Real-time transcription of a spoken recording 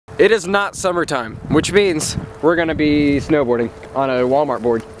It is not summertime, which means we're gonna be snowboarding on a Walmart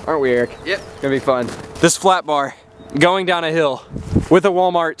board, aren't we, Eric? Yep. It's gonna be fun. This flat bar, going down a hill with a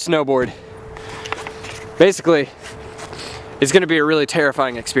Walmart snowboard. Basically, it's gonna be a really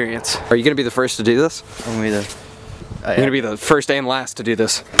terrifying experience. Are you gonna be the first to do this? I'm gonna be the... You're gonna be the first and last to do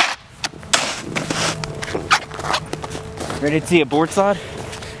this. Ready to see a board slide?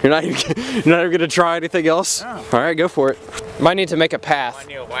 You're not even gonna try anything else? No. All right, go for it. Might need to make a path. I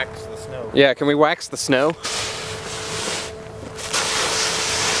need to wax the snow. Yeah, can we wax the snow?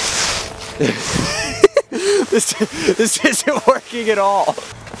 This isn't working at all.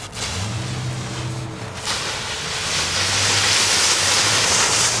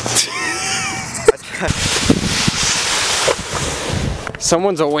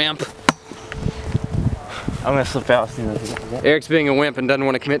 Someone's a wimp. I'm gonna slip out as soon as Eric's being a wimp and doesn't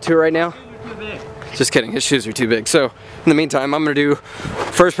want to commit to it right now. Just kidding, his shoes are too big. So, in the meantime, I'm gonna do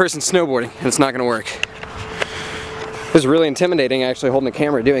first person snowboarding, and it's not gonna work. It was really intimidating actually holding the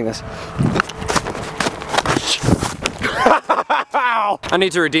camera doing this. I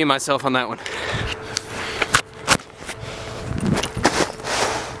need to redeem myself on that one.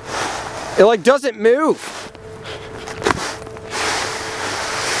 It like doesn't move.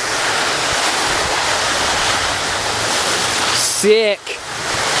 Sick.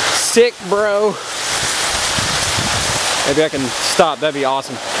 Sick, bro. Maybe I can stop, that'd be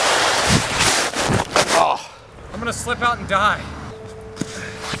awesome. Oh. I'm gonna slip out and die.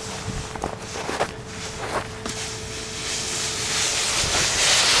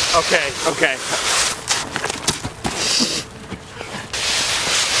 Okay, okay.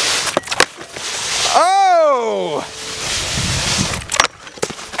 Oh!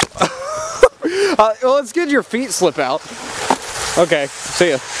 Well, it's good your feet slip out. Okay, see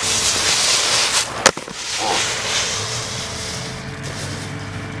ya.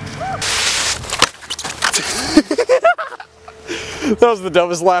 That was the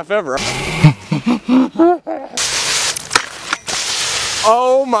dumbest laugh ever.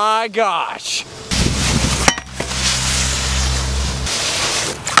 Oh my gosh.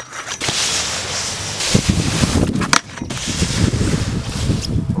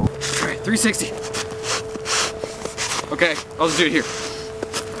 All right, 360. Okay, I'll just do it here.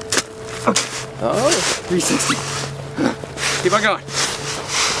 Okay. Oh, 360. Keep on going.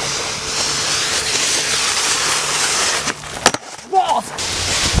 Balls!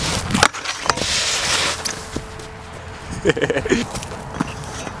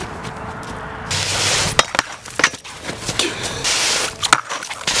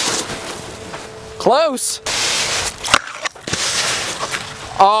 Close.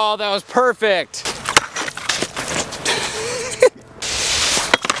 Oh, that was perfect.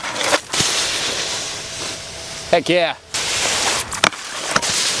 Heck yeah.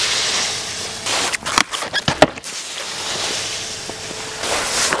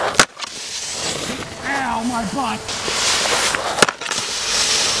 Ow, my butt.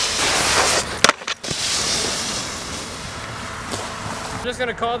 I'm just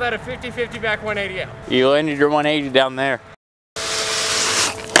gonna call that a 50-50 back 180 out. You landed your 180 down there.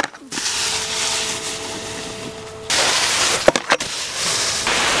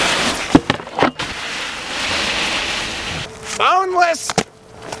 Boneless!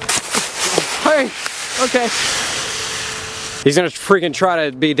 Hey, okay. He's gonna freaking try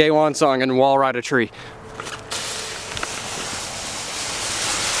to be day one song and wall ride a tree.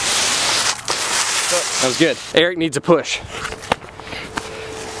 That was good. Eric needs a push.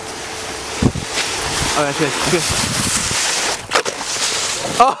 Oh, that's good.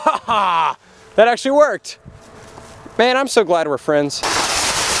 Ah, that actually worked. Man, I'm so glad we're friends.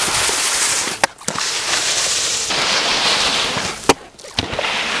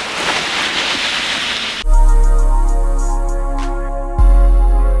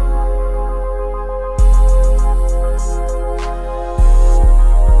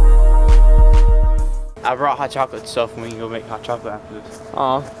 I brought hot chocolate stuff and we can go make hot chocolate after this.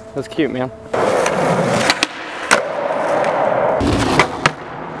 Aw, that's cute, man.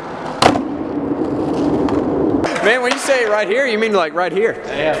 Man, when you say right here, you mean like right here?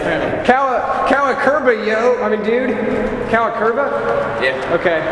 Yeah, apparently. Cowacurva, yo. I mean, dude. Cowacurva? Yeah. Okay.